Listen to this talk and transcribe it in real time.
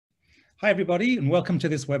Hi everybody, and welcome to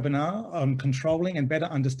this webinar on controlling and better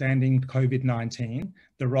understanding COVID-19,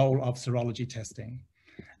 the role of serology testing.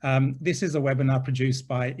 This is a webinar produced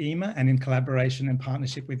by EHMA and in collaboration and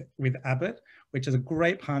partnership with Abbott, which is a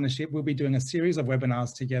great partnership. We'll be doing a series of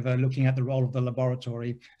webinars together looking at the role of the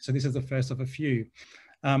laboratory. So this is the first of a few.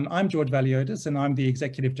 I'm George Valiotis, and I'm the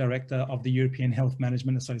Executive Director of the European Health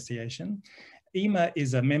Management Association. EHMA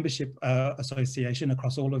is a membership association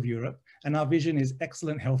across all of Europe, and our vision is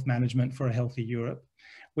excellent health management for a healthy Europe.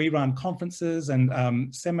 We run conferences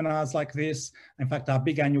and seminars like this. In fact, our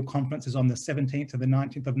big annual conference is on the 17th to the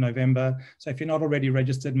 19th of November. So if you're not already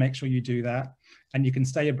registered, make sure you do that. And you can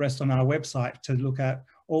stay abreast on our website to look at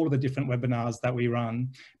all of the different webinars that we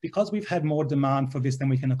run. Because we've had more demand for this than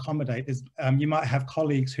we can accommodate, you might have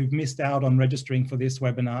colleagues who've missed out on registering for this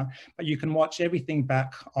webinar, but you can watch everything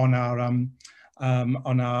back on our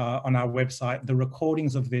website. The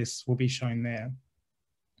recordings of this will be shown there.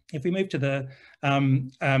 If we move to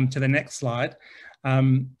the next slide,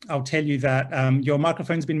 I'll tell you that your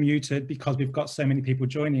microphone's been muted because we've got so many people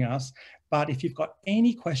joining us. But if you've got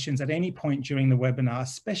any questions at any point during the webinar,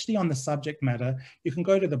 especially on the subject matter, you can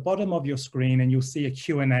go to the bottom of your screen and you'll see a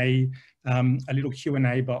Q&A, a little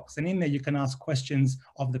Q&A box. And in there, you can ask questions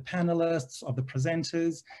of the panelists, of the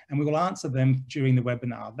presenters, and we will answer them during the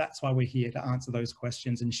webinar. That's why we're here, to answer those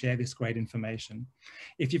questions and share this great information.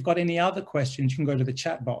 If you've got any other questions, you can go to the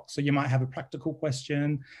chat box. So you might have a practical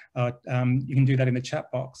question, you can do that in the chat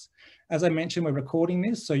box. As I mentioned, we're recording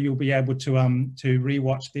this, so you'll be able to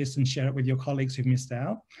rewatch this and share it with your colleagues who've missed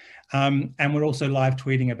out. And we're also live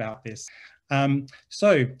tweeting about this.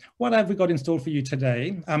 So what have we got in store for you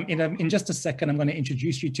today? In just a second, I'm going to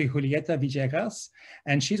introduce you to Julieta Villegas,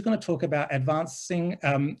 and she's going to talk about advancing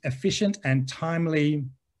efficient and timely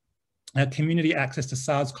community access to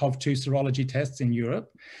SARS-CoV-2 serology tests in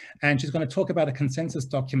Europe. And she's going to talk about a consensus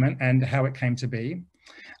document and how it came to be.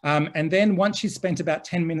 And then once she's spent about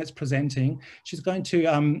 10 minutes presenting, she's going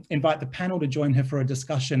to invite the panel to join her for a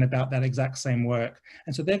discussion about that exact same work.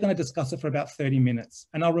 And so they're going to discuss it for about 30 minutes.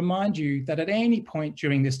 And I'll remind you that at any point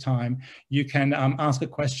during this time, you can ask a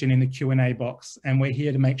question in the Q&A box, and we're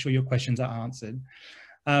here to make sure your questions are answered.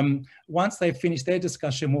 Once they've finished their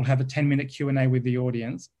discussion, we'll have a 10-minute Q&A with the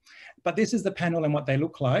audience. But this is the panel and what they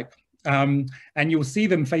look like. And you'll see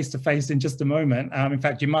them face to face in just a moment. In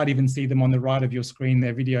fact, you might even see them on the right of your screen.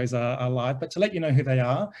 Their videos are live. But to let you know who they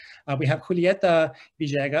are, we have Julieta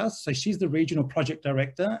Villegas. So she's the Regional Project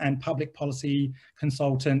Director and Public Policy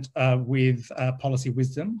Consultant with Policy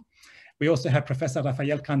Wisdom. We also have Professor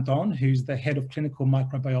Rafael Cantón, who's the Head of Clinical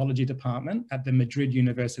Microbiology Department at the Madrid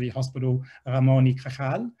University Hospital Ramón y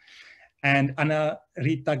Cajal. And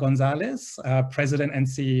Rita Gonzales, President and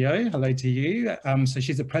CEO. Hello to you. So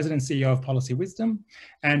she's the President and CEO of Policy Wisdom.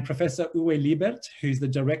 And Professor Liebert, who's the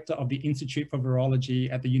Director of the Institute for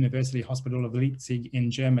Virology at the University Hospital of Leipzig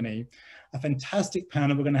in Germany. A fantastic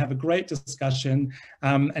panel. We're going to have a great discussion.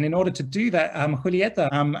 And in order to do that, Julieta,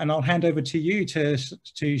 and I'll hand over to you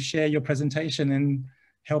to share your presentation and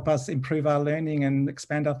help us improve our learning and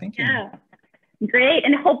expand our thinking. Yeah. Great,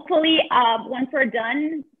 and hopefully once we're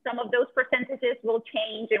done, some of those percentages will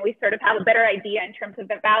change and we sort of have a better idea in terms of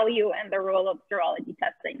the value and the role of serology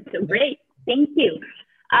testing. So great, thank you.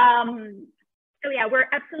 So yeah, we're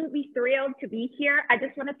absolutely thrilled to be here. I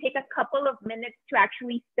just want to take a couple of minutes to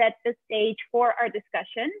actually set the stage for our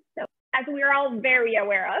discussion. So as we're all very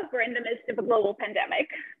aware of, we're in the midst of a global pandemic.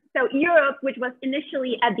 So Europe, which was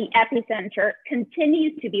initially at the epicenter,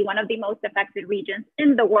 continues to be one of the most affected regions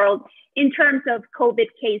in the world in terms of COVID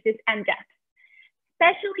cases and deaths,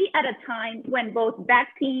 especially at a time when both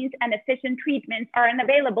vaccines and efficient treatments are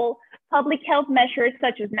unavailable. Public health measures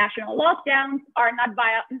such as national lockdowns are not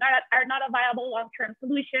a viable long-term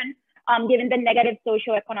solution, given the negative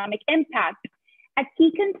socioeconomic impact. A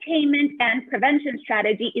key containment and prevention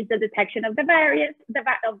strategy is the detection of the virus,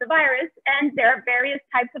 and there are various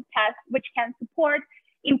types of tests which can support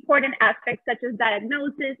important aspects such as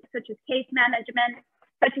diagnosis, such as case management,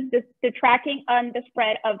 such as the tracking on the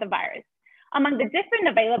spread of the virus. Among the different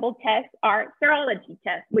available tests are serology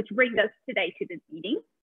tests, which bring us today to this meeting.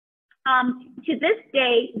 To this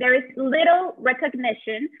day, there is little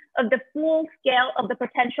recognition of the full scale of the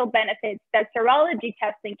potential benefits that serology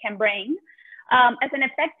testing can bring as an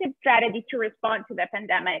effective strategy to respond to the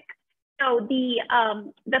pandemic. So the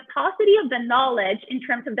paucity of the knowledge in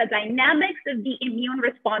terms of the dynamics of the immune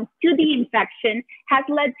response to the infection has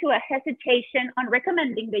led to a hesitation on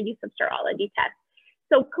recommending the use of serology tests.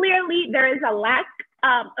 So clearly there is a lack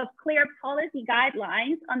of clear policy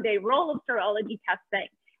guidelines on the role of serology testing.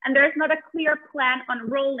 And there's not a clear plan on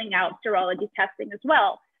rolling out serology testing as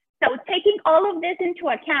well. So taking all of this into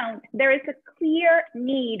account, there is a clear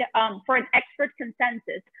need for an expert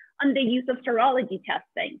consensus on the use of serology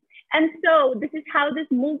testing. And so this is how this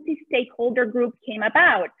multi-stakeholder group came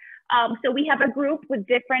about. So we have a group with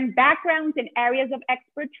different backgrounds and areas of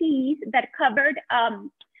expertise that covered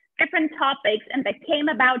different topics and that came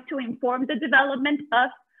about to inform the development of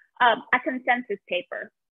a consensus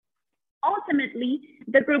paper. Ultimately,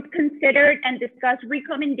 the group considered and discussed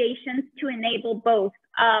recommendations to enable both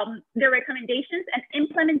the recommendations and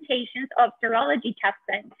implementations of serology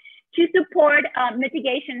testing to support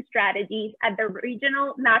mitigation strategies at the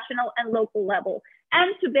regional, national, and local level,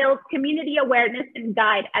 and to build community awareness and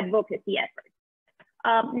guide advocacy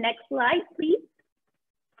efforts. Next slide, please.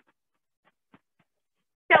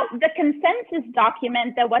 So the consensus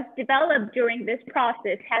document that was developed during this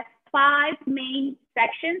process has 5 main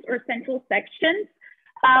sections or central sections,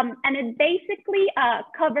 and it basically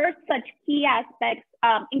covers such key aspects,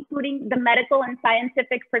 including the medical and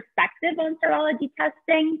scientific perspective on serology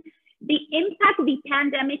testing, the impact the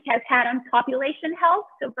pandemic has had on population health.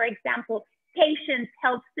 So for example, patients,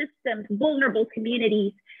 health systems, vulnerable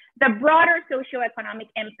communities, the broader socioeconomic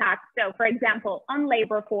impact. So for example, on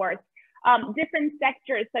labor force, different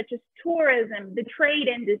sectors such as tourism, the trade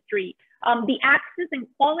industry, the access and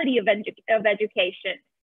quality of education.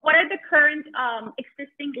 What are the current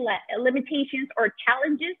existing limitations or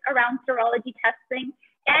challenges around serology testing?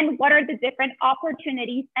 And what are the different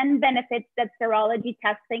opportunities and benefits that serology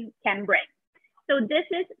testing can bring? So this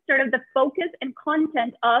is sort of the focus and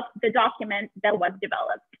content of the document that was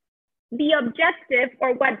developed. The objective,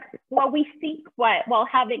 or what we seek while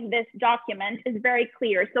having this document, is very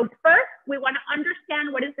clear. So first, we want to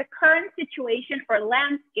understand what is the current situation or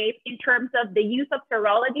landscape in terms of the use of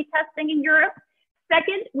serology testing in Europe.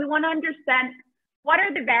 Second, we want to understand what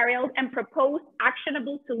are the barriers and proposed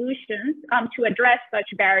actionable solutions to address such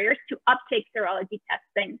barriers to uptake serology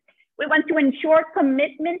testing. We want to ensure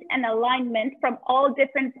commitment and alignment from all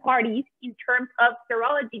different parties in terms of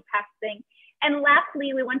serology testing. And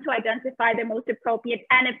lastly, we want to identify the most appropriate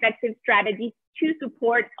and effective strategies to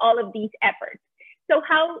support all of these efforts. So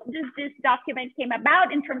how does this document came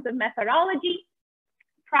about in terms of methodology?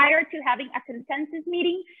 Prior to having a consensus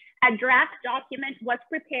meeting, a draft document was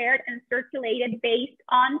prepared and circulated based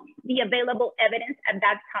on the available evidence at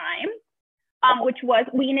that time, which was,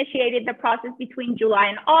 we initiated the process between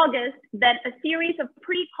July and August. Then a series of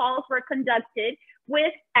pre-calls were conducted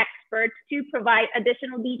with experts to provide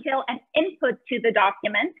additional detail and input to the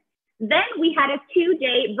document. Then we had a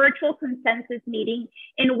 2-day virtual consensus meeting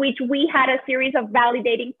in which we had a series of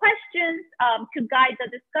validating questions to guide the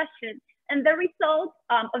discussion. And the result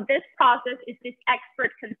of this process is this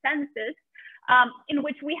expert consensus in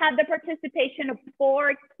which we had the participation of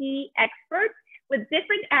 4 key experts with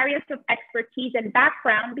different areas of expertise and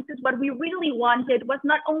background, because what we really wanted was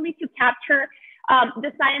not only to capture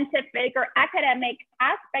the scientific or academic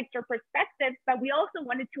aspects or perspectives, but we also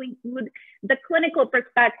wanted to include the clinical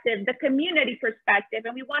perspective, the community perspective,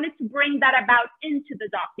 and we wanted to bring that about into the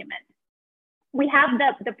document. We have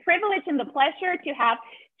the privilege and the pleasure to have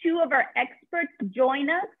 2 of our experts join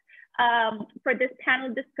us for this panel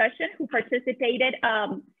discussion who participated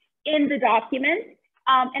in the document.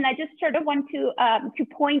 And I just sort of want to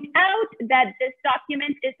point out that this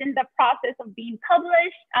document is in the process of being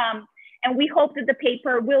published, and we hope that the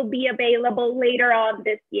paper will be available later on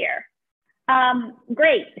this year.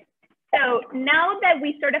 Great. So now that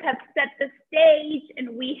we sort of have set the stage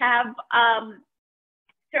and we have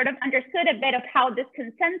sort of understood a bit of how this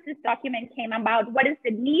consensus document came about, what is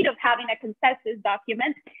the need of having a consensus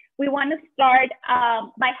document, we want to start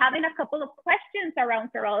by having a couple of questions around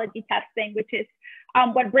serology testing, which is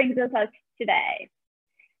what brings us today.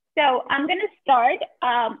 So I'm going to start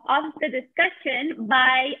off the discussion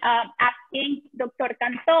by asking Dr.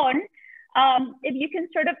 Cantón if you can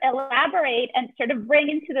sort of elaborate and sort of bring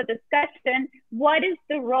into the discussion what is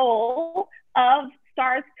the role of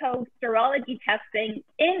SARS-CoV serology testing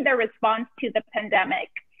in the response to the pandemic,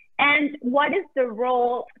 and what is the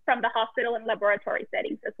role from the hospital and laboratory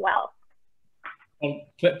settings as well? Well,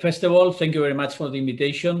 first of all, thank you very much for the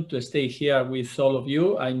invitation to stay here with all of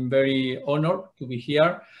you. I'm very honored to be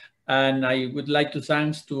here. And I would like to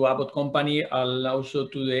thank to Abbott Company and also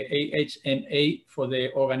to the EHMA for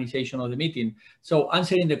the organization of the meeting. So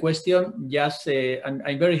answering the question, yes,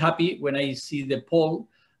 I'm very happy when I see the poll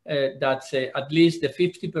that at least the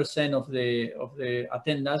 50% of the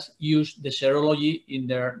attendants use the serology in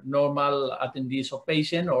their normal attendees of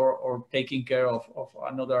patient or taking care of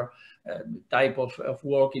another type of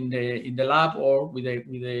work in the lab or with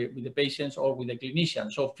the patients or with the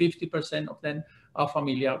clinician. So 50% of them are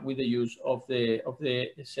familiar with the use of the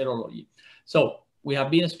serology. So we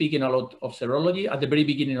have been speaking a lot of serology. At the very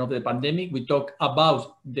beginning of the pandemic, we talked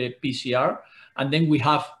about the PCR, and then we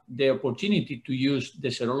have the opportunity to use the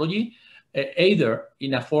serology either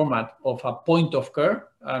in a format of a point of care,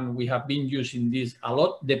 and we have been using this a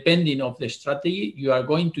lot. Depending on the strategy, you are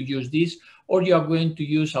going to use this, or you are going to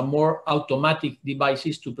use a more automatic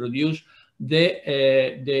devices to produce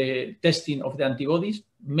the testing of the antibodies.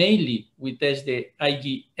 Mainly, we test the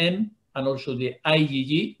IgM and also the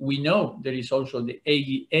IgG. We know there is also the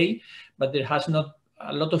AGA, but there has not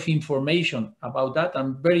a lot of information about that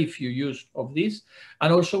and very few use of this.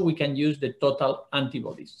 And also we can use the total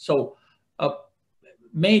antibodies. So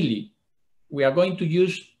mainly we are going to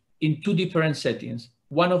use in two different settings.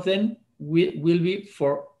 One of them will be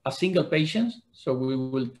for a single patient. So we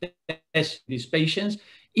will test these patients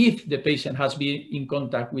if the patient has been in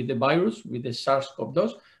contact with the virus, with the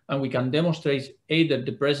SARS-CoV-2, and we can demonstrate either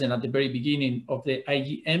the presence at the very beginning of the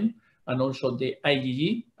IgM and also the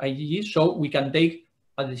IgG. So we can take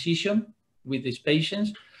a decision with these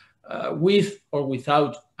patients with or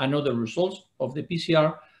without another results of the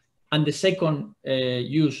PCR. And the second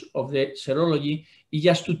use of the serology is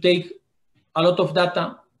just to take a lot of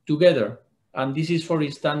data together. And this is, for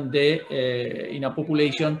instance, in a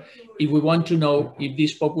population, if we want to know if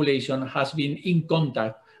this population has been in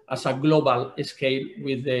contact as a global scale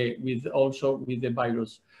with the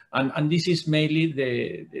virus. And this is mainly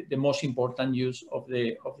the most important use of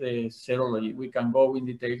the serology. We can go in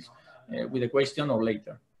details with the question or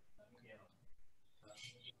later.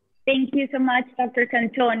 Thank you so much, Dr.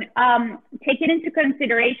 Cantón. Taking into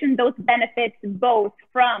consideration those benefits, both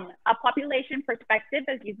from a population perspective,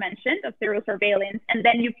 as you've mentioned, of serosurveillance, and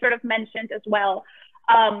then you've sort of mentioned as well,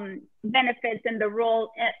 benefits and the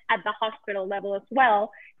role at the hospital level as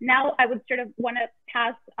well. Now, I would sort of want to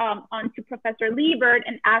pass on to Professor Liebert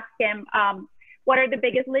and ask him, what are the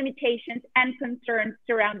biggest limitations and concerns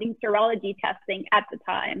surrounding serology testing at the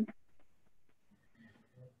time?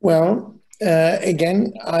 Well,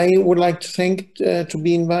 again, I would like to thank to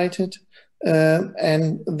be invited.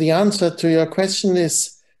 And the answer to your question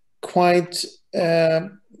is quite,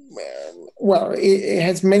 well, it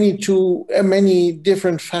has many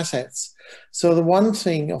different facets. So the one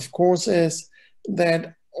thing, of course, is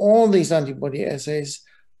that all these antibody assays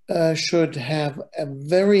should have a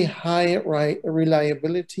very high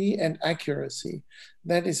reliability and accuracy.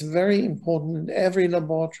 That is very important. Every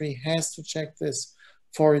laboratory has to check this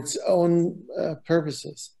for its own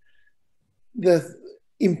purposes. The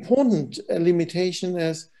important limitation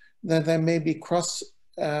is that there may be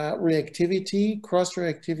cross-reactivity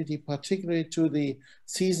particularly to the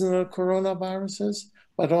seasonal coronaviruses,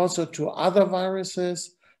 but also to other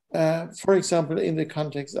viruses, for example, in the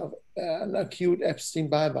context of an acute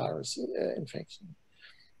Epstein-Barr virus infection.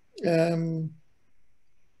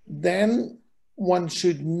 Then one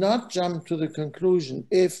should not jump to the conclusion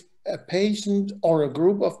if a patient or a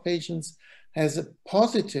group of patients has a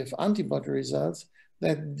positive antibody results,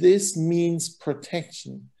 that this means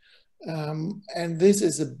protection. And this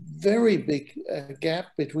is a very big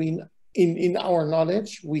gap between, in our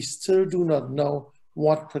knowledge, we still do not know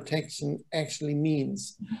what protection actually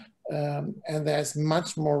means. And there's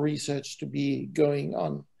much more research to be going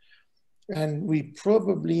on. And we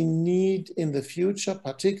probably need in the future,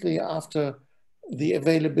 particularly after the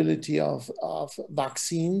availability of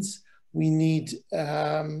vaccines, we need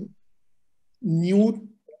new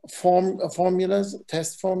formulas,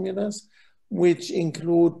 test formulas, which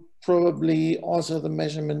include probably also the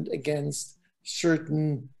measurement against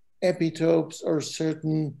certain epitopes or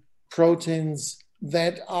certain proteins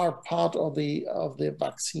that are part of the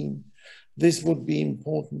vaccine. This would be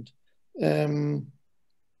important.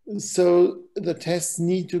 So the tests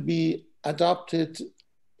need to be adopted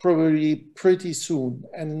probably pretty soon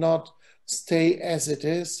and not stay as it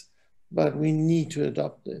is, but we need to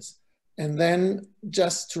adopt this. And then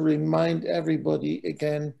just to remind everybody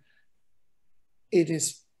again, it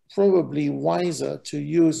is probably wiser to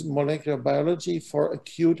use molecular biology for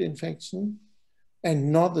acute infection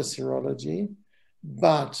and not the serology.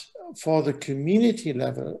 But for the community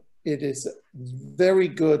level, it is a very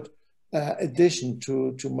good addition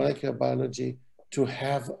to molecular biology to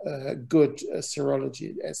have good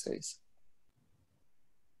serology assays.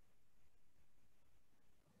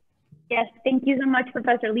 Yes, thank you so much,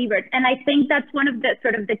 Professor Liebert. And I think that's one of the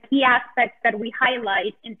sort of the key aspects that we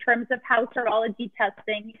highlight in terms of how serology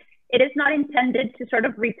testing It is not intended to sort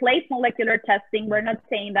of replace molecular testing. We're not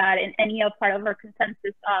saying that in any part of our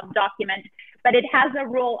consensus document, but it has a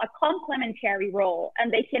role, a complementary role,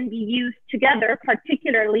 and they can be used together,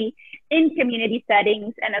 particularly in community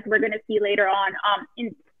settings, and as we're going to see later on,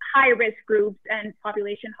 in high-risk groups and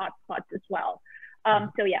population hotspots as well.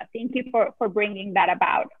 So yeah, thank you for bringing that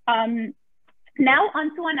about. Now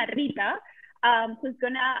on to Ana Rita, who's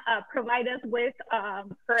going to provide us with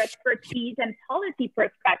her expertise and policy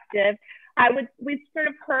perspective. We've sort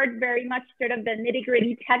of heard very much sort of the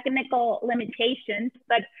nitty-gritty technical limitations,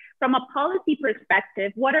 but from a policy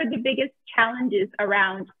perspective, what are the biggest challenges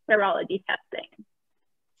around serology testing?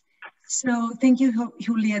 So thank you,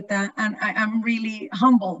 Julieta, and I'm really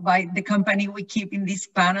humbled by the company we keep in this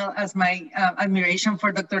panel, as my admiration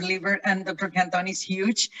for Dr. Liebert and Dr. Cantón is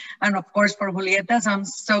huge, and of course for Julieta, so I'm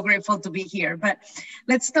so grateful to be here. But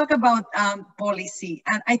let's talk about policy,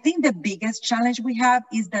 and I think the biggest challenge we have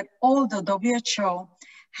is that although WHO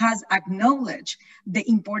has acknowledged the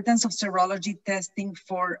importance of serology testing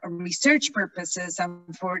for research purposes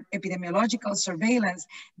and for epidemiological surveillance,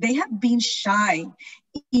 they have been shy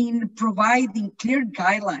in providing clear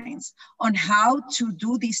guidelines on how to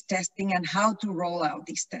do this testing and how to roll out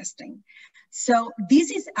this testing. So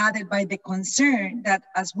this is added by the concern that,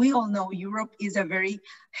 as we all know, Europe is a very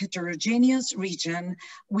heterogeneous region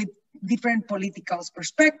with different political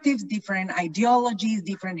perspectives, different ideologies,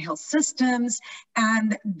 different health systems,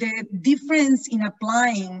 and the difference in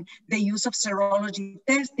applying the use of serology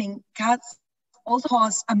testing can also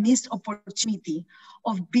cause a missed opportunity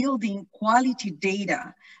of building quality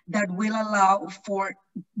data that will allow for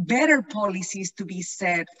better policies to be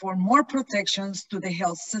set, for more protections to the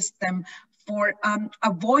health system, for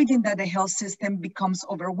avoiding that the health system becomes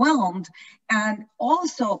overwhelmed, and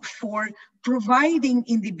also for providing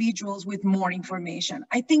individuals with more information.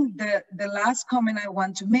 I think the last comment I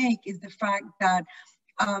want to make is the fact that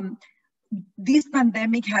this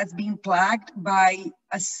pandemic has been plagued by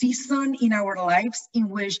a season in our lives in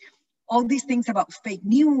which all these things about fake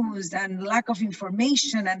news and lack of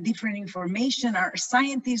information and different information, are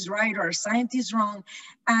scientists right or are scientists wrong?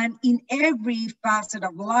 And in every facet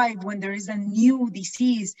of life, when there is a new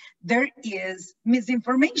disease, there is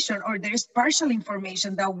misinformation or there's partial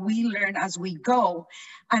information that we learn as we go.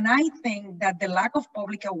 And I think that the lack of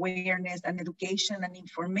public awareness and education and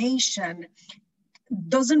information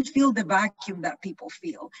doesn't fill the vacuum that people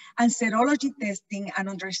feel. And serology testing and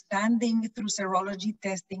understanding through serology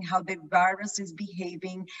testing how the virus is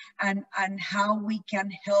behaving and how we can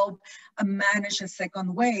help manage a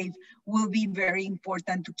second wave will be very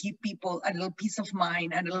important to keep people a little peace of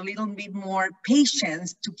mind and a little bit more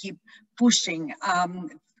patience to keep pushing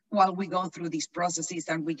while we go through these processes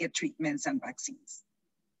and we get treatments and vaccines.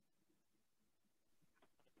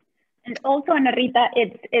 And also, Ana Rita,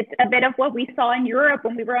 it's a bit of what we saw in Europe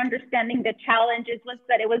when we were understanding the challenges, was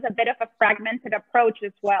that it was a bit of a fragmented approach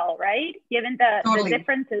as well, right? Given the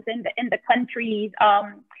differences in the countries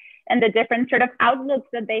and the different sort of outlooks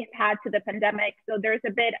that they've had to the pandemic. So there's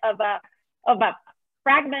a bit of a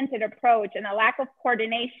fragmented approach and a lack of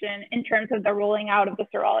coordination in terms of the rolling out of the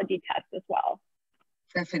serology test as well.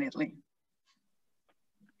 Definitely.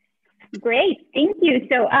 Great, thank you.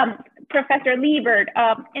 So Professor Liebert,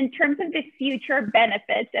 in terms of the future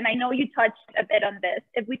benefits, and I know you touched a bit on this,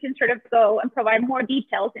 if we can sort of go and provide more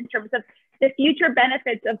details in terms of the future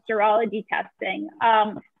benefits of serology testing,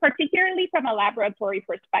 particularly from a laboratory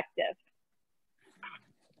perspective.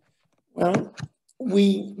 Well,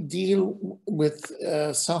 we deal with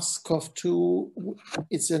SARS-CoV-2.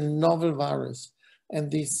 It's a novel virus,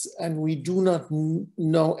 and we do not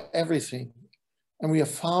know everything. And we are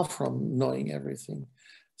far from knowing everything.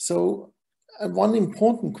 So one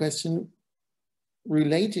important question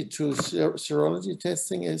related to serology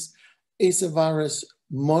testing is a virus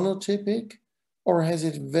monotypic, or has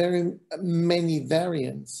it very many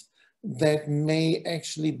variants that may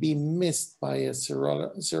actually be missed by a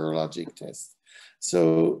serologic test?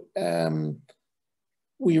 So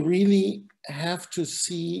we really have to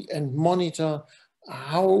see and monitor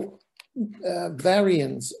how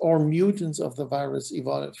variants or mutants of the virus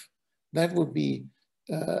evolve. That would be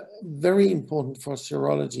very important for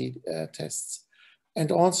serology tests.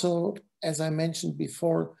 And also, as I mentioned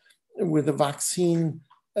before, with the vaccine,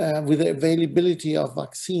 with the availability of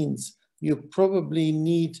vaccines, you probably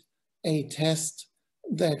need a test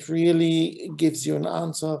that really gives you an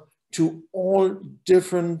answer to all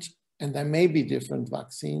different, and there may be different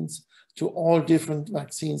vaccines, to all different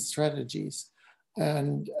vaccine strategies.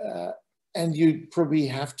 And you probably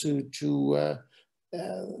have to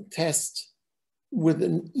test with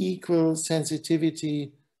an equal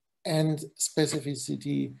sensitivity and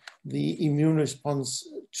specificity, the immune response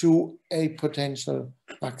to a potential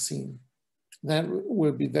vaccine. That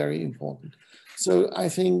will be very important. So I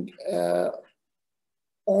think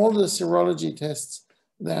all the serology tests,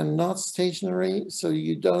 they're not stationary, so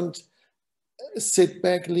you don't sit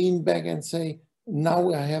back, lean back and say,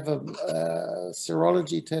 now I have a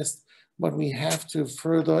serology test, but we have to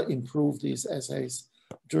further improve these assays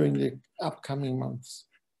during the upcoming months.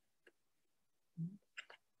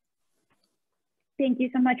 Thank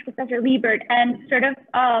you so much, Professor Liebert. And sort of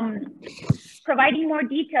providing more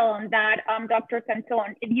detail on that, Dr.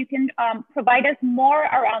 Cantón, if you can provide us more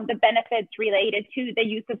around the benefits related to the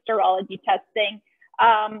use of serology testing,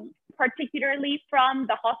 particularly from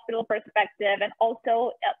the hospital perspective, and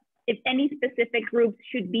also if any specific groups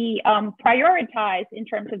should be prioritized in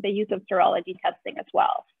terms of the use of serology testing as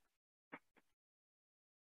well.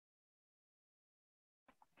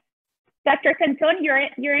 Dr. Cantón,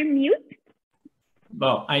 you're in mute.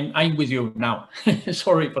 Well, I'm with you now.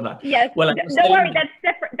 Sorry for that. Yes, well, don't worry,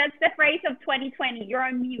 that's the phrase of 2020. You're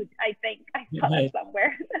on mute, I think. I saw that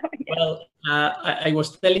somewhere. So, yeah. Well, I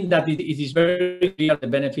was telling that it is very clear the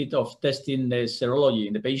benefit of testing the serology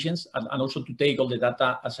in the patients and also to take all the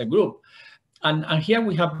data as a group. And here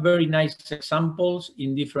we have very nice examples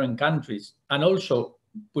in different countries. And also,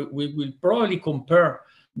 we will probably compare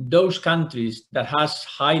those countries that has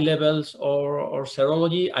high levels or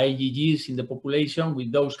serology, IgGs in the population, with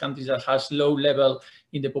those countries that has low level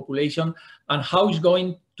in the population, and how it's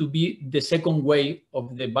going to be the second wave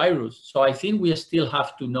of the virus. So I think we still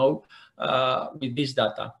have to know with this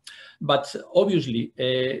data. But obviously,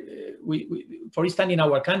 for instance, in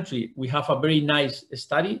our country, we have a very nice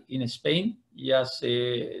study in Spain, just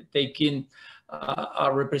taking a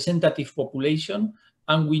representative population.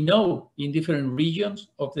 And we know in different regions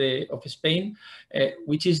of Spain,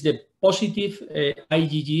 which is the positive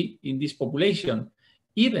IgG in this population.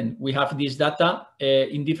 Even we have this data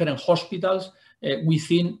in different hospitals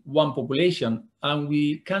within one population, and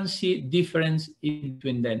we can see difference in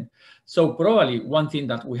between them. So probably one thing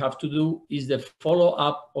that we have to do is the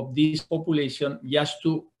follow-up of this population, just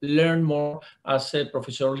to learn more. As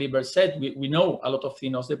Professor Liebert said, we know a lot of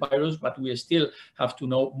things of the virus, but we still have to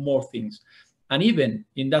know more things. And even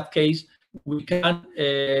in that case, we can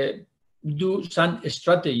do some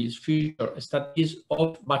strategies, future strategies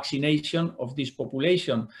of vaccination of this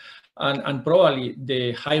population. And probably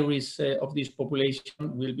the high risk of this population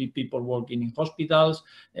will be people working in hospitals,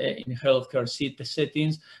 in healthcare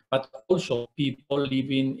settings, but also people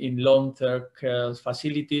living in long-term care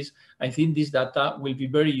facilities. I think this data will be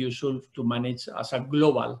very useful to manage as a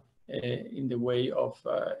global in the way of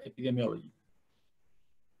epidemiology.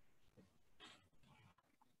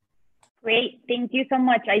 Great, thank you so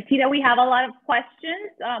much. I see that we have a lot of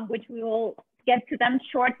questions, which we will get to them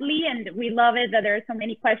shortly, and we love it that there are so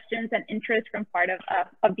many questions and interest from part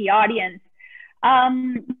of the audience.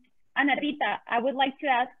 Rita, I would like to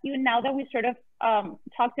ask you, now that we sort of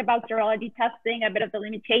talked about serology testing, a bit of the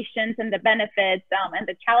limitations and the benefits and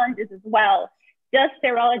the challenges as well, does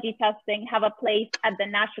serology testing have a place at the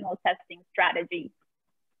national testing strategy?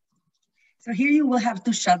 So here you will have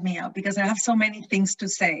to shut me up because I have so many things to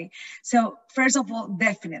say. So first of all,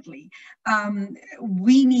 definitely,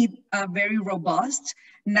 we need a very robust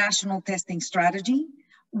national testing strategy.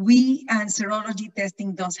 And serology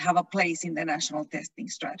testing does have a place in the national testing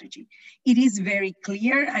strategy. It is very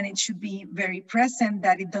clear, and it should be very present,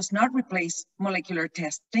 that it does not replace molecular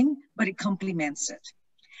testing, but it complements it.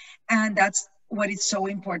 And that's what is so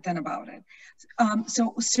important about it.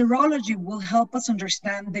 So serology will help us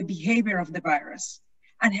understand the behavior of the virus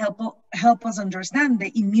and help us understand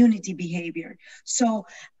the immunity behavior. So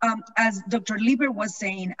as Dr. Liebert was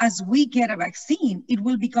saying, as we get a vaccine, it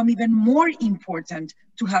will become even more important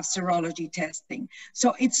to have serology testing.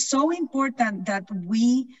 So it's so important that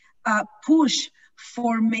we push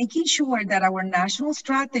for making sure that our national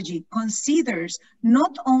strategy considers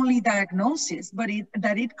not only diagnosis, but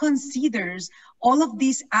that it considers all of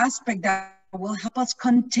these aspects that will help us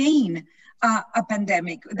contain a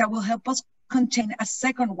pandemic, that will help us contain a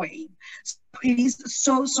second wave. So it is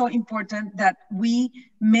so important that we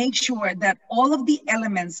make sure that all of the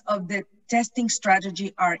elements of the testing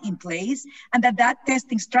strategy are in place, and that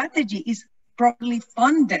testing strategy is properly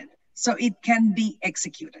funded so it can be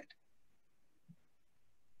executed.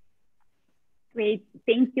 Great,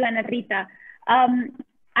 thank you, Rita.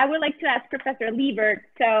 I would like to ask Professor Liebert,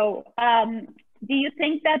 so do you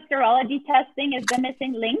think that serology testing is the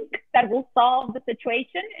missing link that will solve the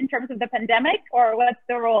situation in terms of the pandemic, or what's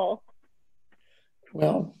the role?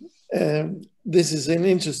 Well, this is an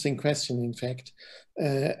interesting question, in fact,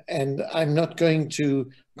 and I'm not going to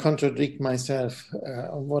contradict myself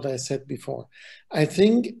on what I said before. I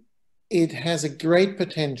think it has a great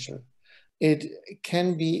potential. It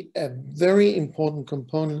can be a very important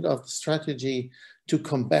component of the strategy to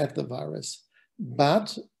combat the virus,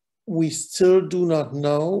 but we still do not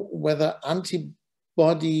know whether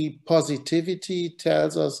antibody positivity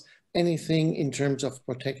tells us anything in terms of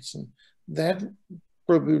protection. That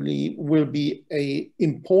probably will be an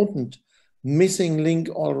important missing link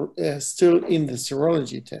or still in the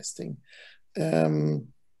serology testing.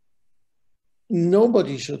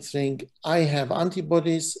 Nobody should think I have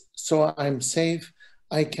antibodies, so I'm safe.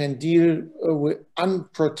 I can deal with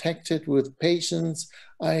unprotected with patients.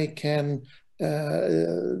 I can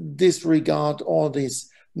disregard all these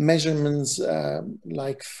measurements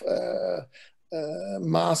like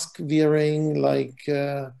mask wearing, like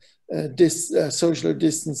social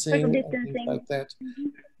distancing, and things like that. Mm-hmm.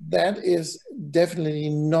 That is definitely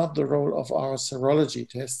not the role of our serology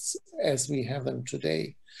tests as we have them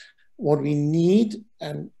today. What we need,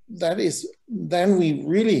 and that is, then we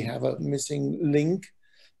really have a missing link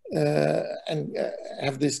and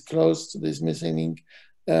have this close to this missing link.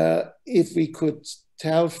 If we could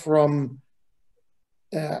tell from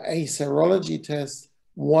a serology test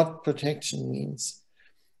what protection means.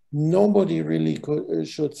 Nobody really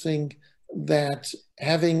should think that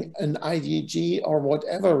having an IgG or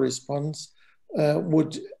whatever response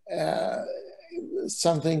would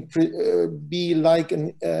something be like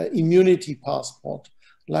an immunity passport,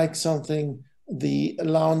 like something the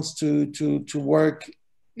allowance to work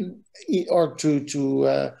or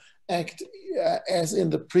to act as in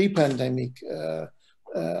the pre-pandemic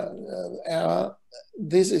era.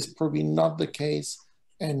 This is probably not the case,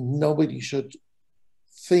 and nobody should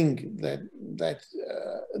think that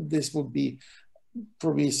this would be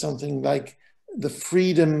probably something like the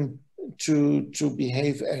freedom to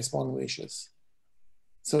behave as one wishes.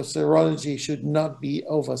 So serology should not be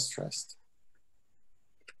overstressed.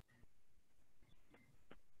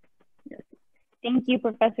 Thank you,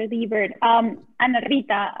 Professor Liebert. And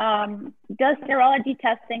Rita, does serology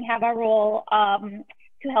testing have a role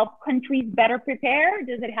to help countries better prepare?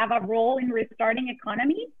 Does it have a role in restarting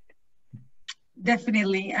economies?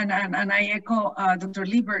 Definitely, and I echo Dr.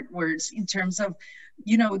 Liebert's words in terms of,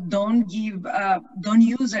 you know, don't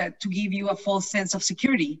use it to give you a false sense of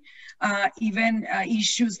security. Even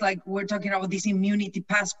issues like we're talking about these immunity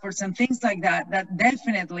passports and things like that, that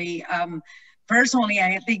definitely, personally,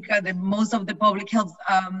 I think that most of the public health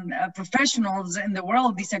professionals in the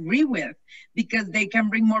world disagree with, because they can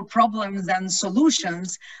bring more problems than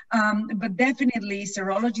solutions. But definitely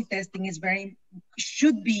serology testing is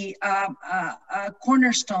should be a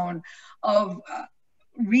cornerstone of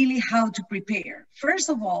really how to prepare. First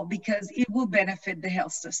of all, because it will benefit the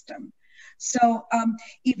health system. So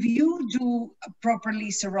if you do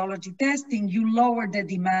properly serology testing, you lower the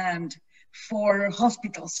demand for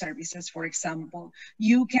hospital services, for example.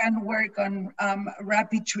 You can work on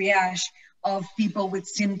rapid triage of people with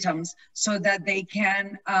symptoms so that they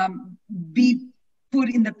can be put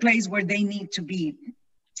in the place where they need to be.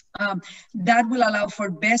 That will allow for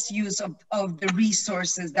best use of the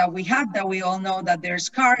resources that we have, that we all know that they're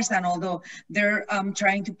scarce, and although they're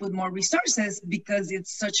trying to put more resources because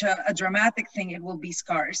it's such a dramatic thing, it will be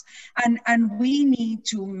scarce. And we need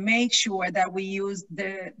to make sure that we use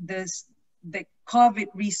the COVID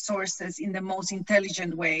resources in the most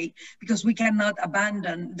intelligent way, because we cannot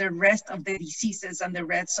abandon the rest of the diseases and the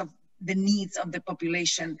rest of the needs of the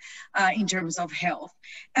population in terms of health.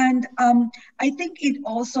 And I think it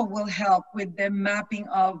also will help with the mapping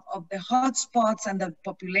of the hotspots and the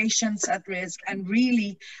populations at risk, and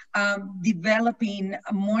really developing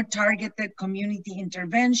more targeted community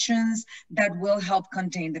interventions that will help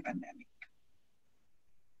contain the pandemic.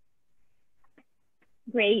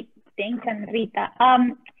 Great, thanks, Rita.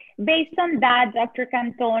 Based on that, Dr.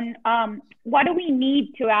 Cantón, what do we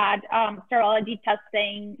need to add serology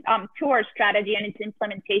testing to our strategy and its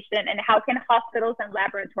implementation, and how can hospitals and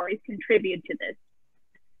laboratories contribute to this?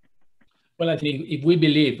 Well, I think if we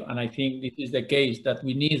believe, and I think this is the case, that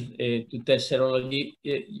we need to test serology,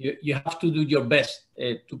 you have to do your best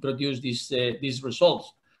to produce these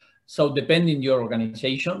results. So depending your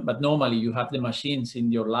organization, but normally you have the machines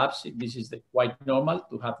in your labs. This is quite normal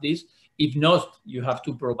to have this. If not, you have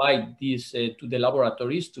to provide these to the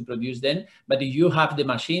laboratories to produce them. But if you have the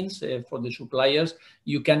machines for the suppliers,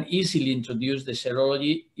 you can easily introduce the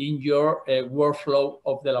serology in your workflow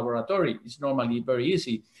of the laboratory. It's normally very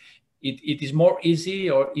easy. It is more easy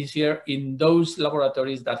or easier in those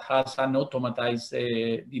laboratories that has an automatized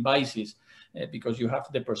devices because you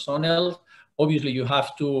have the personnel. Obviously, you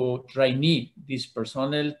have to train this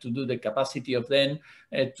personnel to do the capacity of them,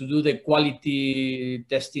 to do the quality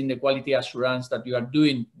testing, the quality assurance that you are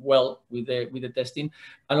doing well with the testing.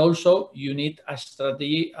 And also you need a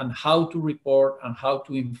strategy on how to report and how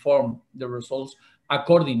to inform the results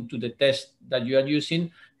according to the test that you are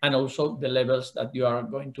using, and also the levels that you are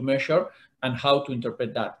going to measure and how to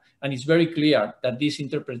interpret that. And it's very clear that this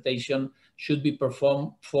interpretation should be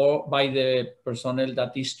performed by the personnel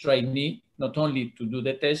that is trainee, not only to do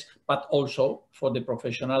the test, but also for the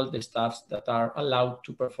professional, the staffs that are allowed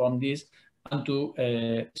to perform this and to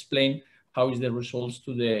explain how is the results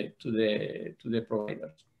to the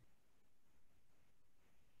providers.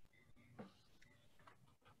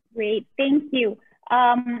 Great, thank you.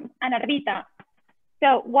 Ana Rita,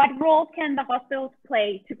 so what role can the hospitals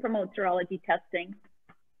play to promote serology testing?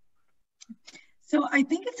 So I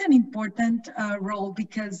think it's an important role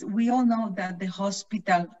because we all know that the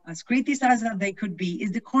hospital, as criticized as they could be,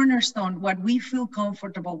 is the cornerstone, what we feel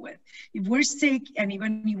comfortable with. If we're sick and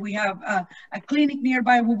even if we have a clinic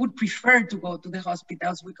nearby, we would prefer to go to the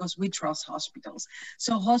hospitals because we trust hospitals.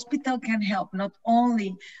 So hospital can help not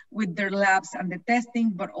only with their labs and the testing,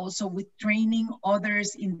 but also with training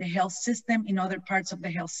others in the health system, in other parts of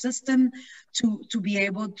the health system to be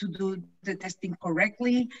able to do the testing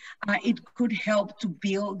correctly. It could help to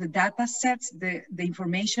build the data sets, the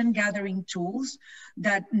information gathering tools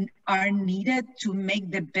that are needed to make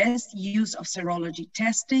the best use of serology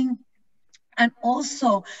testing, and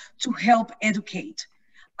also to help educate.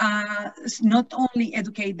 Not only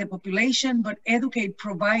educate the population, but educate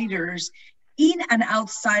providers in and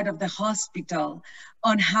outside of the hospital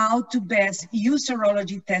on how to best use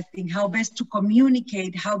serology testing, how best to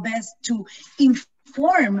communicate, how best to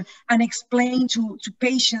inform and explain to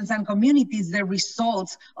patients and communities the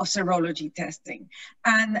results of serology testing.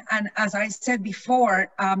 And as I said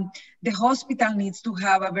before, the hospital needs to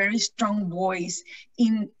have a very strong voice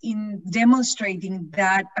in demonstrating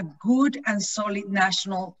that a good and solid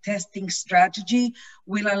national testing strategy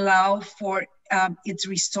will allow for its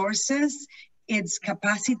resources, its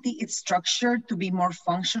capacity, its structure to be more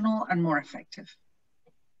functional and more effective.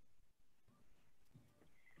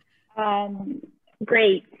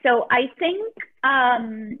 Great. So I think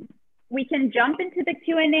we can jump into the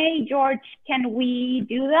Q&A. George, can we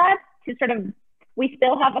do that? To sort of, we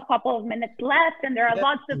still have a couple of minutes left and there are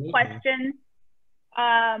lots of questions.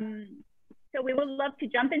 So we would love to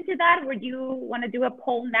jump into that. Would you want to do a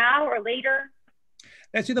poll now or later?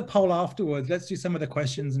 Let's do the poll afterwards. Let's do some of the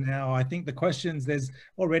questions now. I think the questions, there's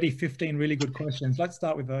already 15 really good questions. Let's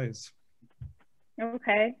start with those.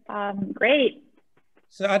 Okay, great.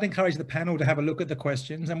 So I'd encourage the panel to have a look at the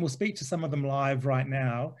questions, and we'll speak to some of them live right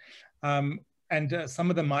now. And some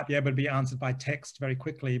of them might be able to be answered by text very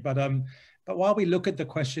quickly. But while we look at the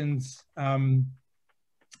questions,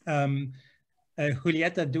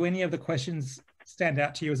 Julieta, do any of the questions stand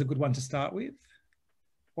out to you as a good one to start with?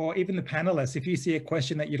 Or even the panelists, if you see a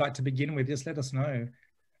question that you'd like to begin with, just let us know.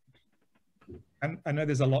 I know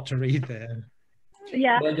there's a lot to read there.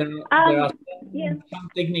 Yeah. Well, there are some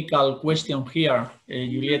technical questions here,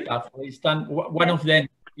 Julieta. For instance, one of them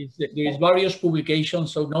is that there is various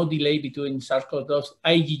publications, so no delay between SARS-CoV-2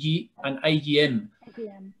 IgG and IgM.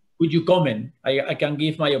 Would you comment? I can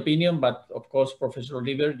give my opinion, but of course, Professor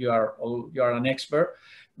Liebert, you are an expert.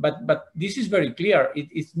 But this is very clear.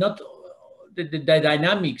 It's not the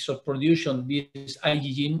dynamics of production. This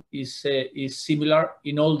IgG is similar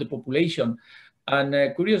in all the population.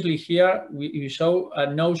 And curiously here, we show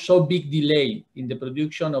no so big delay in the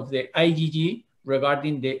production of the IgG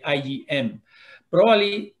regarding the IgM.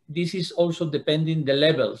 Probably this is also depending the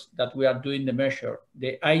levels that we are doing the measure.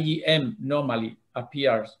 The IgM normally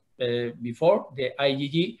appears before the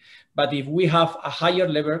IgG, but if we have a higher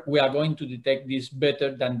level, we are going to detect this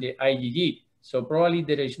better than the IgG. So probably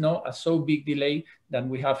there is no so big delay than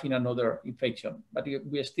we have in another infection, but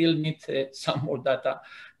we still need some more data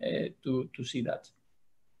to see that.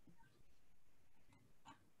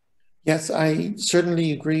 Yes, I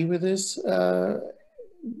certainly agree with this,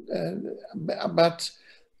 but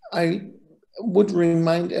I would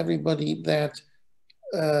remind everybody that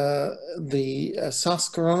the SARS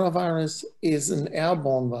coronavirus is an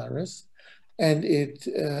airborne virus, and it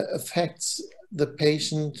affects the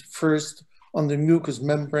patient first on the mucous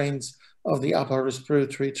membranes of the upper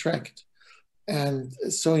respiratory tract. And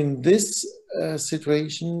so in this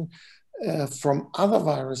situation, from other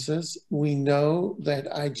viruses, we know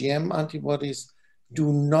that IgM antibodies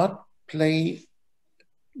do not play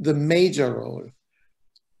the major role.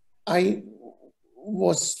 I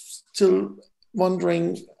was still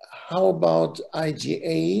wondering, how about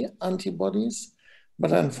IgA antibodies?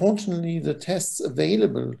 But unfortunately, the tests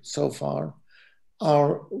available so far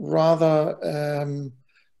are rather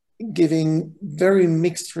giving very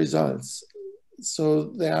mixed results. So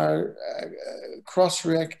they are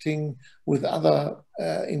cross-reacting with other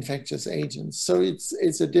infectious agents. So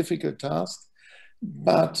it's a difficult task.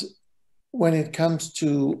 But when it comes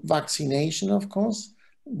to vaccination, of course,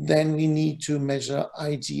 then we need to measure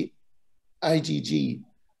IgG.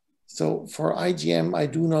 So for IgM, I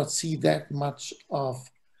do not see that much of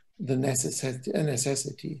the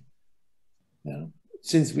necessity. Yeah,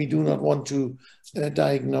 since we do not want to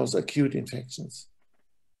diagnose acute infections.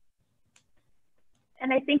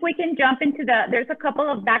 And I think we can jump into there's a couple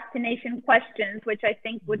of vaccination questions, which I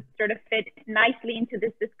think would sort of fit nicely into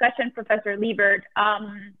this discussion, Professor Liebert,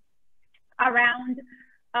 around,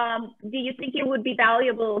 do you think it would be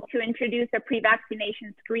valuable to introduce a pre-vaccination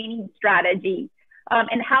screening strategy?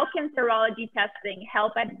 And how can serology testing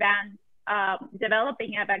help advance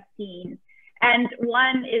developing a vaccine? And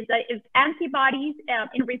one is that if antibodies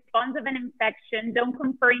in response of an infection don't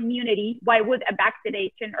confer immunity, why would a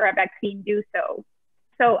vaccination or a vaccine do so?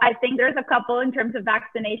 So I think there's a couple in terms of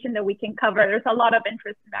vaccination that we can cover. There's a lot of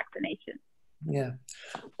interest in vaccination. Yeah,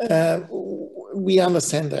 we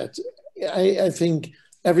understand that. I think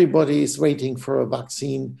everybody is waiting for a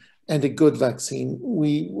vaccine, and a good vaccine.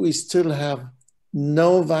 We still have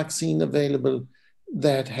no vaccine available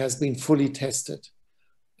that has been fully tested.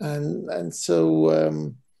 And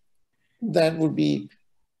so that would be,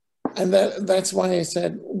 and that's why I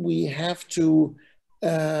said we have to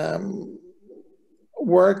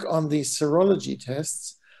work on these serology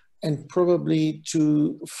tests and probably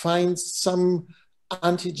to find some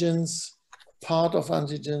antigens, part of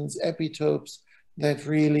antigens, epitopes that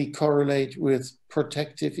really correlate with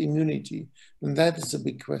protective immunity. And that is a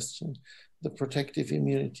big question, the protective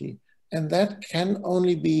immunity. And that can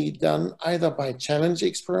only be done either by challenge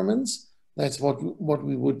experiments, that's what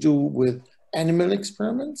we would do with animal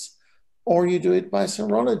experiments, or you do it by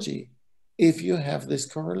serology, if you have this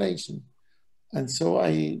correlation. And so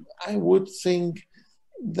I would think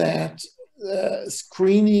that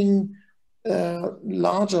screening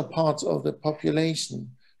larger parts of the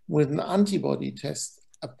population with an antibody test,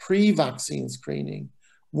 a pre-vaccine screening,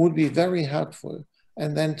 would be very helpful.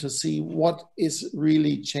 And then to see what is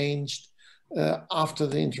really changed after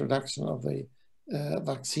the introduction of the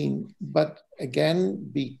vaccine. But again,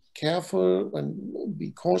 be careful and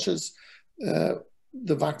be cautious.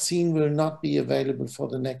 The vaccine will not be available for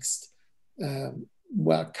the next,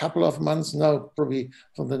 well, couple of months, no, probably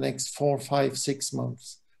for the next 4, 5, 6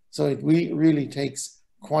 months. So it really takes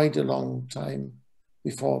quite a long time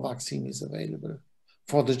before a vaccine is available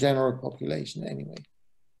for the general population anyway.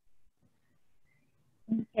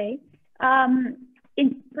 Okay.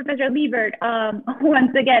 Professor Liebert,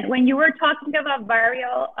 once again, when you were talking about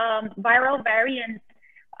viral variants,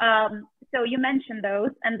 so you mentioned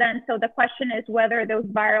those, and then so the question is whether those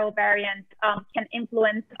viral variants can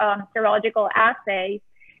influence serological assays.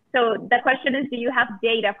 So the question is, do you have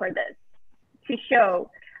data for this to show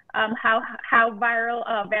how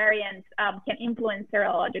viral variants can influence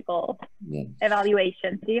serological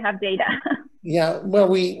evaluation? Do you have data? Yeah, well,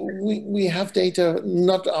 we have data,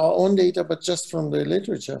 not our own data, but just from the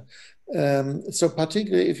literature. So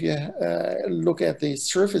particularly if you look at the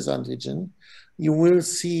surface antigen, you will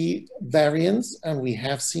see variants, and we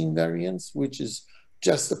have seen variants, which is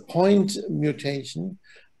just a point mutation.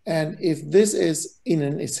 And if this is in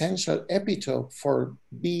an essential epitope for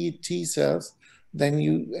B T cells, then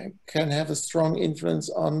you can have a strong influence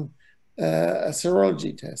on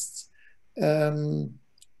serology tests.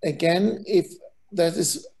 Again, if that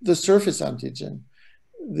is the surface antigen,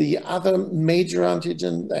 the other major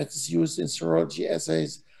antigen that is used in serology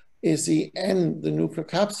assays is the N, the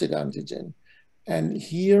nucleocapsid antigen. And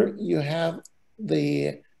here you have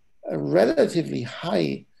the relatively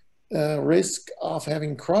high risk of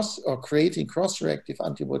having creating cross-reactive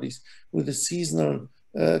antibodies with the seasonal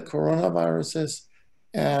coronaviruses.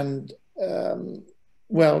 And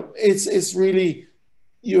well, it's really,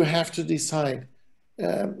 you have to decide.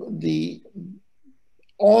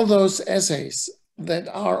 All those assays that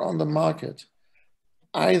are on the market,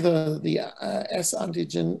 either the S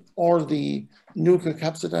antigen or the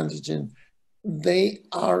nucleocapsid antigen, they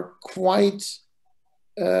are quite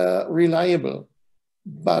reliable,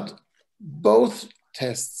 but both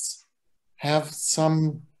tests have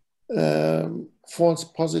some false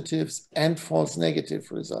positives and false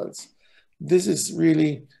negative results. This is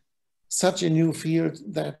really such a new field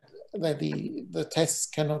that the tests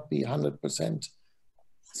cannot be 100%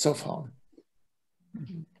 so far.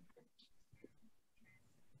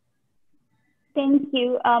 Thank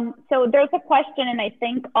you. So there's a question, and I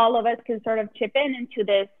think all of us can sort of chip in into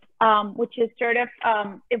this, which is sort of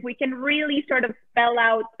if we can really sort of spell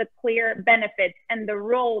out the clear benefits and the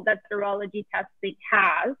role that serology testing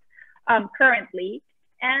has currently,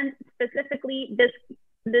 and specifically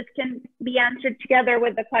this can be answered together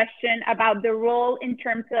with the question about the role in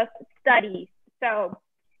terms of studies. So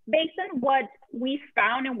based on what we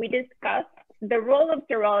found and we discussed, the role of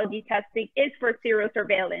serology testing is for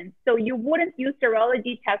serosurveillance. So you wouldn't use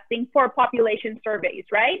serology testing for population surveys,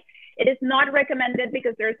 right? It is not recommended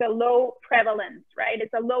because there's a low prevalence, right?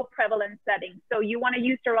 It's a low prevalence setting. So you want to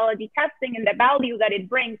use serology testing, and the value that it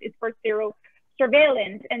brings is for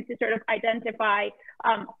serosurveillance and to sort of identify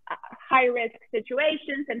high risk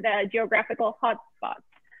situations and the geographical hotspots.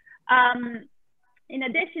 In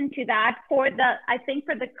addition to that, I think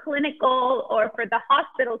for the clinical or for the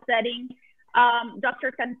hospital setting,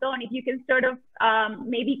 Dr. Cantón, if you can sort of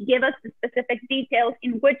maybe give us the specific details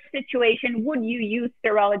in which situation would you use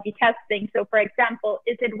serology testing? So for example,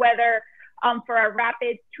 is it whether for a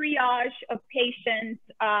rapid triage of patients,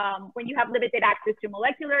 when you have limited access to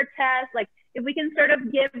molecular tests, like if we can sort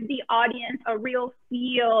of give the audience a real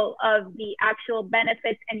feel of the actual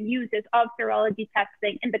benefits and uses of serology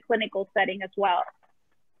testing in the clinical setting as well.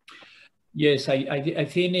 Yes, I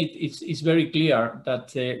think it's very clear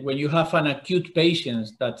that when you have an acute patient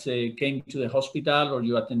that came to the hospital or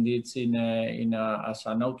you attended as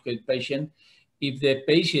an outpatient patient, if the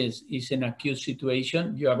patient is in an acute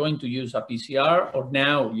situation, you are going to use a PCR, or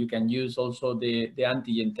now you can use also the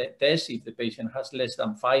antigen test if the patient has less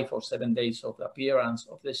than 5 or 7 days of the appearance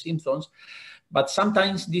of the symptoms. But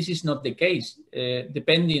sometimes this is not the case,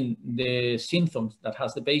 depending the symptoms that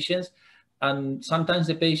has the patient. And sometimes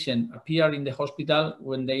the patient appear in the hospital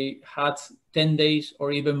when they had 10 days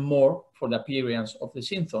or even more for the appearance of the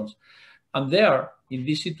symptoms. And there, in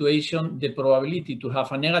this situation, the probability to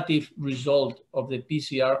have a negative result of the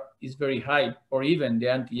PCR is very high, or even the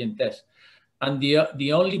antigen test. And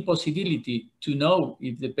the only possibility to know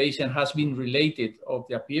if the patient has been related of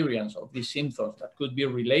the appearance of these symptoms that could be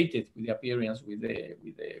related with the appearance with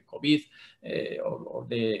the COVID or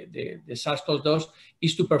the SARS-CoV-2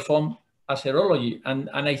 is to perform a serology. And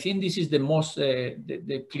I think this is the most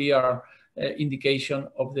the clear indication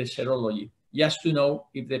of the serology, just to know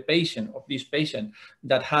if the patient, of this patient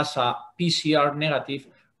that has a PCR negative,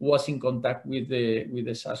 was in contact with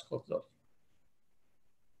the SARS-CoV-2.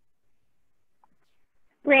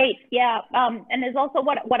 Great, yeah, and there's also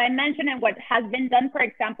what I mentioned and what has been done, for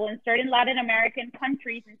example, in certain Latin American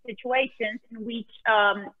countries and situations in which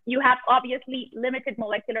you have obviously limited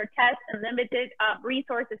molecular tests and limited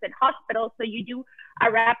resources in hospitals. So you do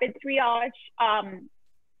a rapid triage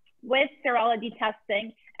with serology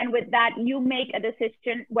testing, and with that you make a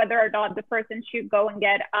decision whether or not the person should go and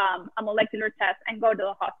get a molecular test and go to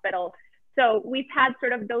the hospital. So we've had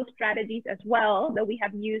sort of those strategies as well that we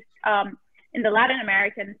have used in the Latin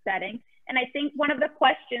American setting. And I think one of the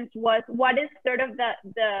questions was, what is sort of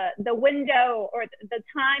the window or the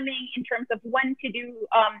timing in terms of when to do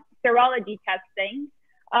serology testing?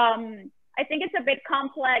 I think it's a bit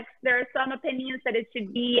complex. There are some opinions that it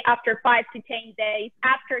should be after 5 to 10 days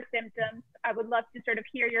after symptoms. I would love to sort of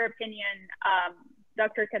hear your opinion,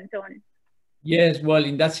 Dr. Cantón. Yes, well,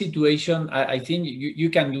 in that situation, I think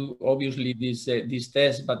you can do obviously this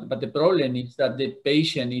test, but the problem is that the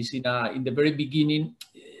patient is in the very beginning.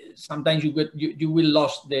 Sometimes you will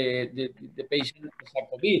lose the patient as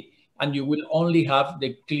a COVID, and you will only have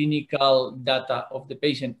the clinical data of the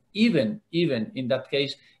patient. Even in that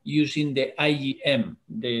case, using the IgM,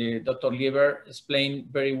 the Dr. Liebert explained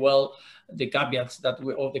very well the caveats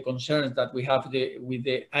of the concerns that we have with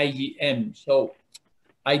the IgM. So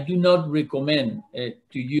I do not recommend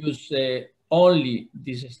to use only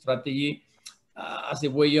this strategy as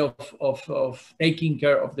a way of taking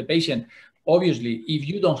care of the patient. Obviously, if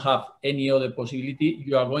you don't have any other possibility,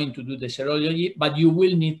 you are going to do the serology, but you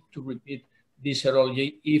will need to repeat the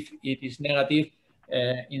serology if it is negative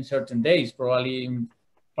in certain days, probably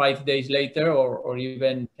 5 days later or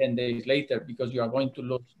even 10 days later, because you are going to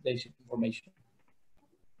lose this information.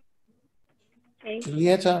 Okay.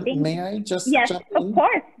 Julieta, may I just jump in? Of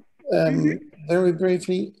course. Very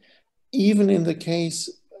briefly, even in the case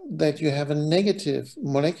that you have a negative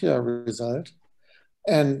molecular result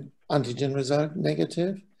and antigen result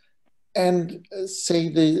negative, and say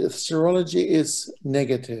the serology is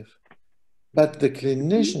negative, but the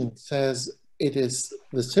clinician says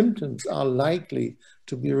the symptoms are likely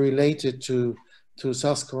to be related to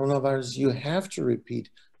SARS coronavirus, you have to repeat,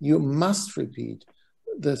 you must repeat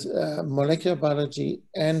the molecular biology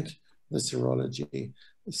and the serology.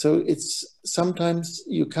 So it's sometimes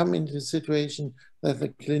you come into a situation that the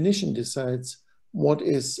clinician decides what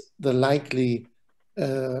is the likely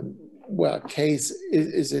case.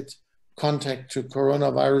 Is it contact to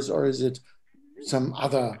coronavirus, or is it some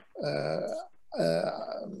other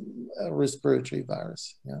respiratory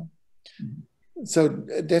virus? Yeah. So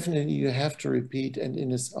definitely you have to repeat, and in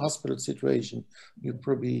this hospital situation, you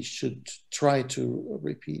probably should try to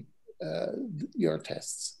repeat your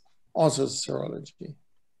tests, also serology.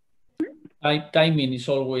 Timing is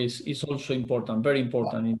also important, very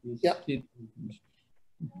important in this. Yeah.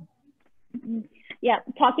 Yeah,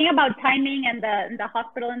 talking about timing and the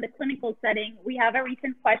hospital and the clinical setting, we have a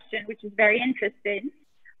recent question which is very interesting.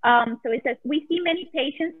 So it says, we see many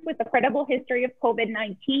patients with a credible history of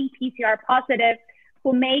COVID-19 PCR positive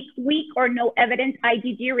who make weak or no evident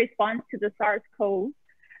IgG response to the SARS-CoV.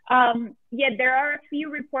 Yet there are a few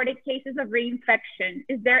reported cases of reinfection.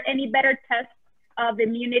 Is there any better test of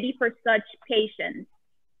immunity for such patients?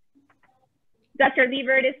 Dr.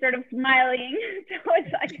 Liebert is sort of smiling, so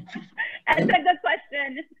it's like, answer the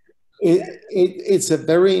question. It's a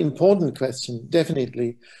very important question,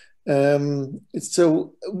 definitely.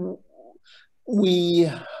 So we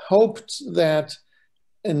hoped that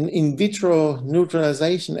an in vitro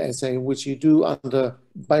neutralization assay, which you do under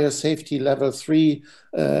biosafety level 3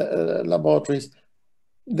 laboratories,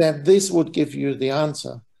 that this would give you the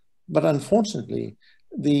answer. But unfortunately,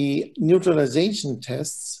 the neutralization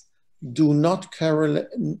tests do not correlate,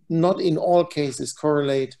 not in all cases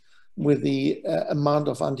correlate with the amount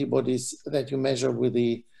of antibodies that you measure with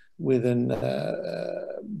a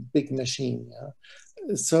big machine. Yeah?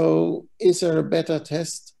 So is there a better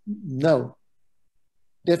test? No,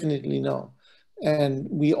 definitely no. And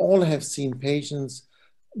we all have seen patients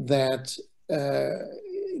that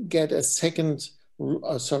get a second,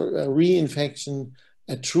 a reinfection,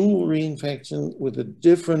 a true reinfection with a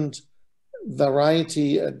different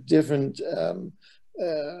variety, a different,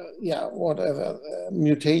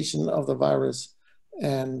 mutation of the virus.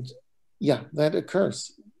 And yeah, that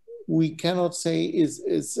occurs. We cannot say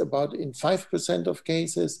is about in 5% of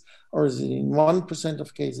cases or is it in 1%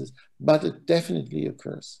 of cases, but it definitely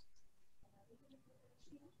occurs.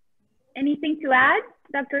 Anything to add,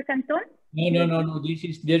 Dr. Cantón? No. This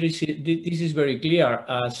is very clear.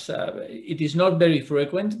 As it is not very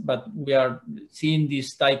frequent, but we are seeing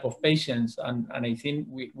this type of patients, and I think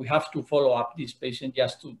we have to follow up this patient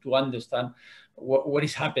just to understand what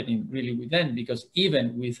is happening really with them, because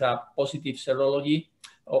even with a positive serology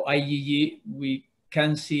or IgG, we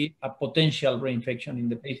can see a potential reinfection in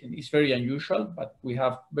the patient. It's very unusual, but we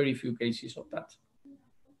have very few cases of that.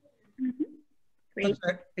 Mm-hmm.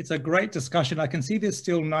 It's a great discussion. I can see there's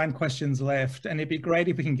still 9 questions left, and it'd be great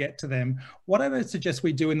if we can get to them. What I would suggest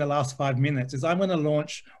we do in the last 5 minutes is I'm going to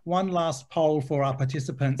launch one last poll for our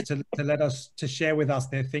participants to share with us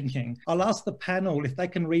their thinking. I'll ask the panel if they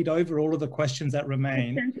can read over all of the questions that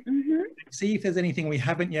remain, see if there's anything we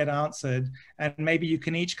haven't yet answered, and maybe you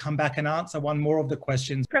can each come back and answer one more of the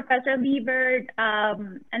questions. Professor Liebert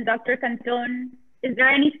and Dr. Cantón, is there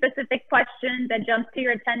any specific question that jumps to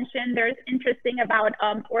your attention? There's interesting about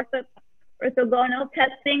orthogonal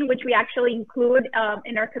testing, which we actually include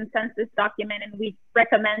in our consensus document, and we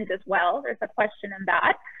recommend as well. There's a question on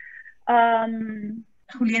that.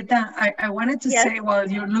 Julieta, I wanted to say, while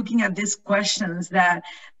you're looking at these questions, that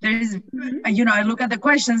there is, I look at the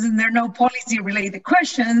questions and there are no policy related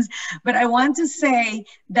questions, but I want to say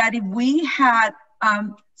that if we had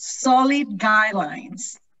solid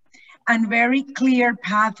guidelines and very clear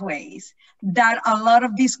pathways, that a lot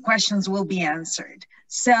of these questions will be answered.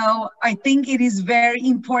 So I think it is very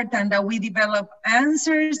important that we develop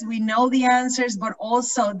answers, we know the answers, but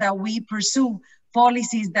also that we pursue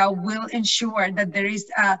policies that will ensure that there is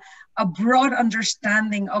a broad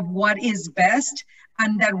understanding of what is best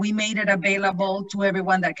and that we made it available to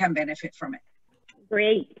everyone that can benefit from it.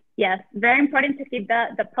 Great, yes, very important to keep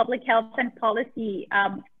the public health and policy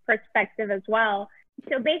perspective as well.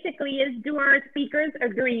 So basically, do our speakers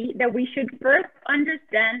agree that we should first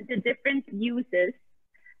understand the different uses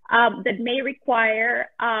that may require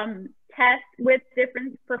tests with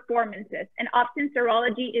different performances, and often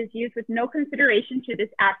serology is used with no consideration to this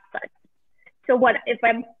aspect. So what, if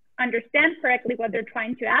I understand correctly, what they're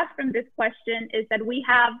trying to ask from this question is that we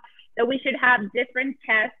should have different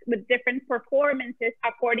tests with different performances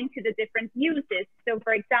according to the different uses. So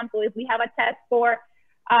for example, if we have a test for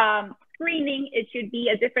screening, it should be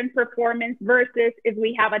a different performance versus if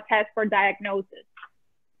we have a test for diagnosis.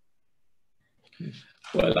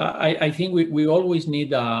 Well, I think we always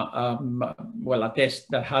need a test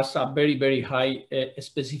that has a very, very high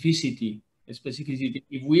specificity.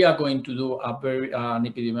 If we are going to do an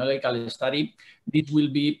epidemiological study, this will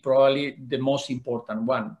be probably the most important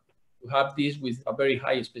one, to have this with a very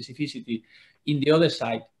high specificity. In the other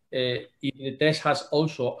side, if the test has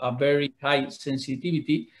also a very high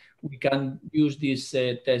sensitivity, we can use this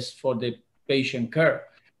test for the patient care.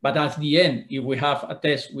 But at the end, if we have a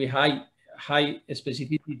test with high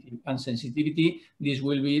specificity and sensitivity, this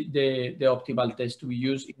will be the optimal test to be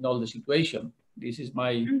used in all the situation. This is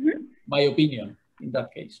my opinion in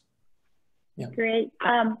that case. Yeah. Great.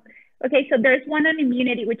 Okay, so there's one on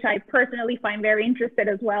immunity, which I personally find very interested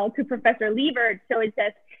as well, to Professor Liebert. So it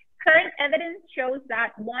says, current evidence shows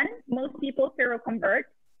that 1, most people seroconvert,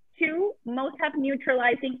 2, most have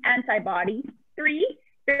neutralizing antibodies, 3,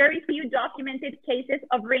 very few documented cases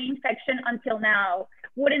of reinfection until now.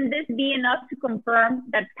 Wouldn't this be enough to confirm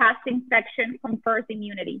that past infection confers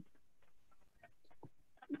immunity?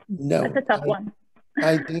 No. That's a tough one.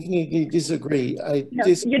 I definitely disagree.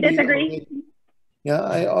 You disagree? Yeah,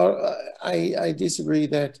 I disagree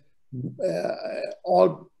that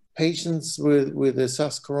all patients with a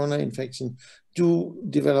SARS corona infection do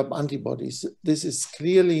develop antibodies. This is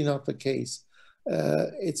clearly not the case.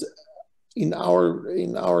 It's in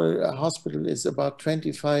our hospital is about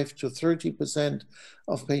 25 to 30%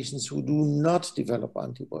 of patients who do not develop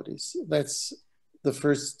antibodies. That's the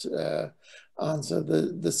first answer.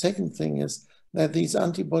 The second thing is that these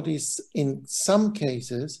antibodies, in some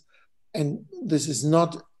cases, and this is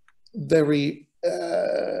not very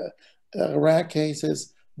rare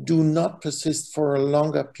cases, do not persist for a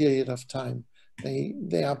longer period of time.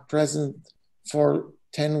 They are present for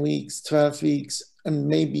 10 weeks, 12 weeks, and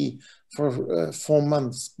maybe for 4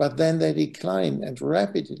 months, but then they decline and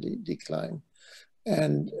rapidly decline.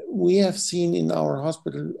 And we have seen in our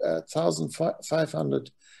hospital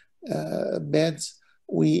 1,500 beds,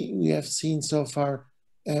 we have seen so far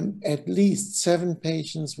at least 7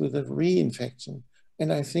 patients with a reinfection.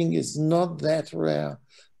 And I think it's not that rare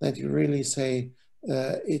that you really say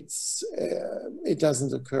it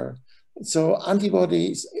doesn't occur. So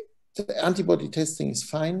antibody testing is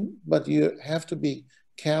fine, but you have to be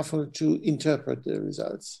careful to interpret the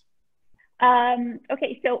results.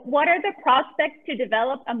 Okay, so what are the prospects to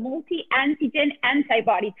develop a multi-antigen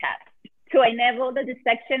antibody test to enable the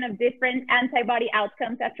detection of different antibody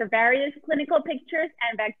outcomes after various clinical pictures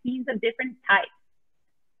and vaccines of different types?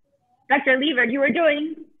 Dr. Liebert, you were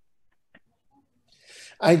doing?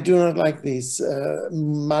 I do not like these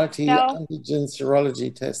multi-antigen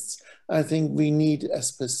serology tests. I think we need a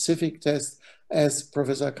specific test. As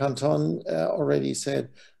Professor Cantón already said,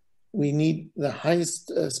 we need the highest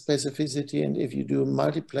specificity, and if you do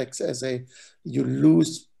multiplex assay, you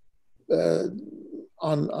lose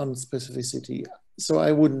on specificity. So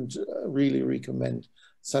I wouldn't really recommend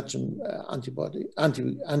such an antibody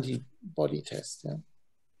test. Yeah.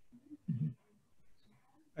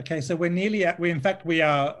 Okay, so we're nearly at. We've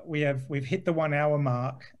hit the 1 hour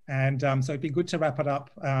mark, and so it'd be good to wrap it up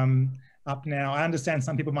now. I understand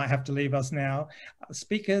some people might have to leave us now.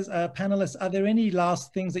 Speakers, panelists, are there any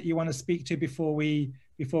last things that you want to speak to before we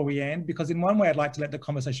end? Because in one way, I'd like to let the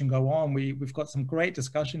conversation go on. We've got some great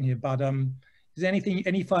discussion here, but is there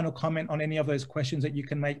any final comment on any of those questions that you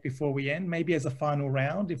can make before we end? Maybe as a final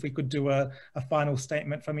round, if we could do a final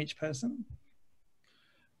statement from each person.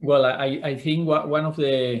 Well, I think one of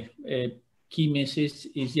the key messages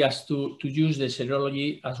is just to use the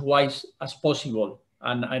serology as wise as possible.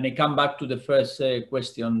 And I come back to the first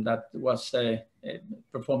question that was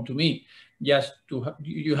performed to me. You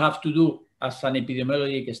have to do as an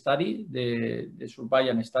epidemiologic study, the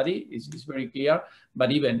surveillance study is very clear,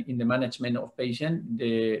 but even in the management of patients,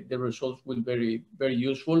 the results will be very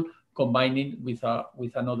useful, combining with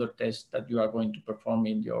another test that you are going to perform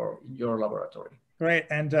in your laboratory. Great.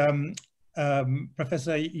 And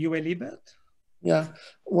Professor Liebert? Yeah,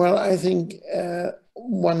 well, I think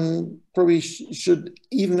one probably should,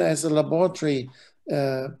 even as a laboratory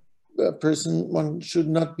person, one should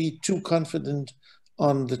not be too confident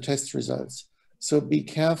on the test results. So be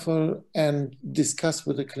careful and discuss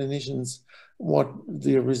with the clinicians what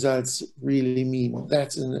the results really mean.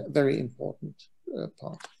 That's a very important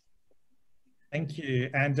part. Thank you.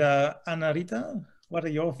 And Rita? What are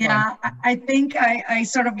your final? Yeah, I think I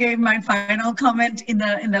sort of gave my final comment in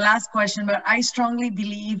the last question, but I strongly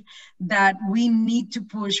believe that we need to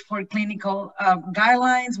push for clinical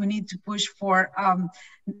guidelines. We need to push for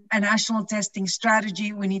a national testing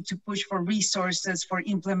strategy. We need to push for resources for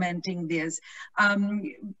implementing this.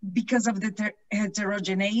 Because of the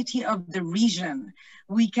heterogeneity of the region,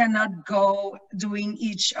 we cannot go doing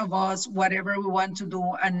each of us whatever we want to do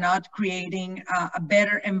and not creating a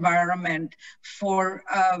better environment for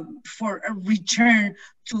a return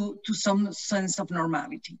to some sense of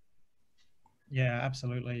normality. Yeah,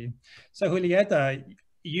 absolutely. So Julieta,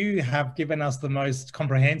 you have given us the most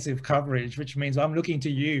comprehensive coverage, which means I'm looking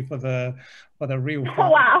to you for the real. Oh,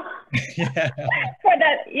 wow. Yeah.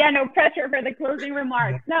 No pressure for the closing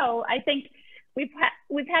remarks. Yeah. No, I think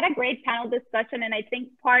we've had a great panel discussion, and I think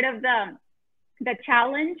part of the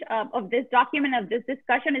challenge of this document, of this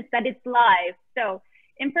discussion, is that it's live. So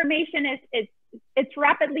information it's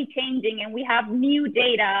rapidly changing, and we have new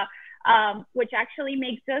data, which actually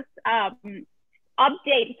makes us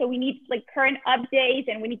update. So we need like current updates,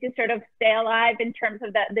 and we need to sort of stay alive in terms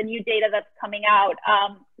of the new data that's coming out.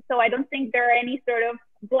 So I don't think there are any sort of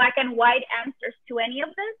black and white answers to any of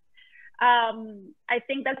this. I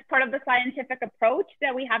think that's part of the scientific approach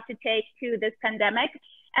that we have to take to this pandemic,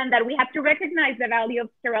 and that we have to recognize the value of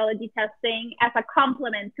serology testing as a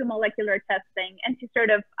complement to molecular testing, and to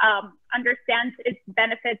sort of understand its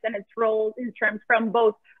benefits and its roles in terms from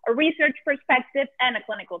both a research perspective and a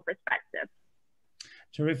clinical perspective.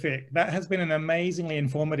 Terrific. That has been an amazingly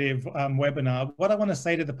informative webinar. What I want to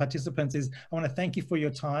say to the participants is I want to thank you for your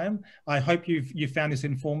time. I hope you found this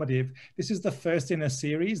informative. This is the first in a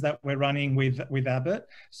series that we're running with Abbott.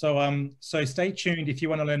 So so stay tuned if you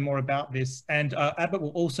want to learn more about this. And Abbott will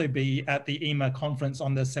also be at the EHMA conference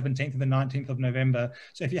on the 17th and the 19th of November.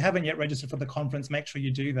 So if you haven't yet registered for the conference, make sure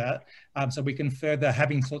you do that so we can further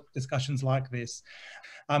having discussions like this.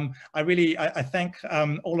 I thank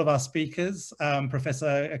all of our speakers, Professor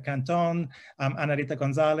Cantón, Rita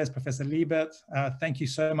Gonzales, Professor Liebert. Thank you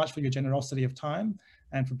so much for your generosity of time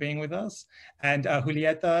and for being with us. And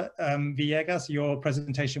Julieta Villegas, your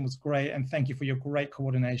presentation was great, and thank you for your great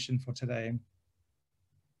coordination for today.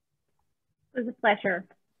 It was a pleasure.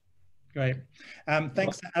 Great.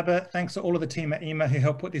 Thanks to Abbott. Thanks to all of the team at EHMA who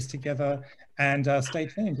helped put this together. And stay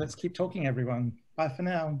tuned. Let's keep talking, everyone. Bye for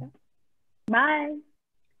now. Bye.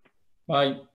 Bye.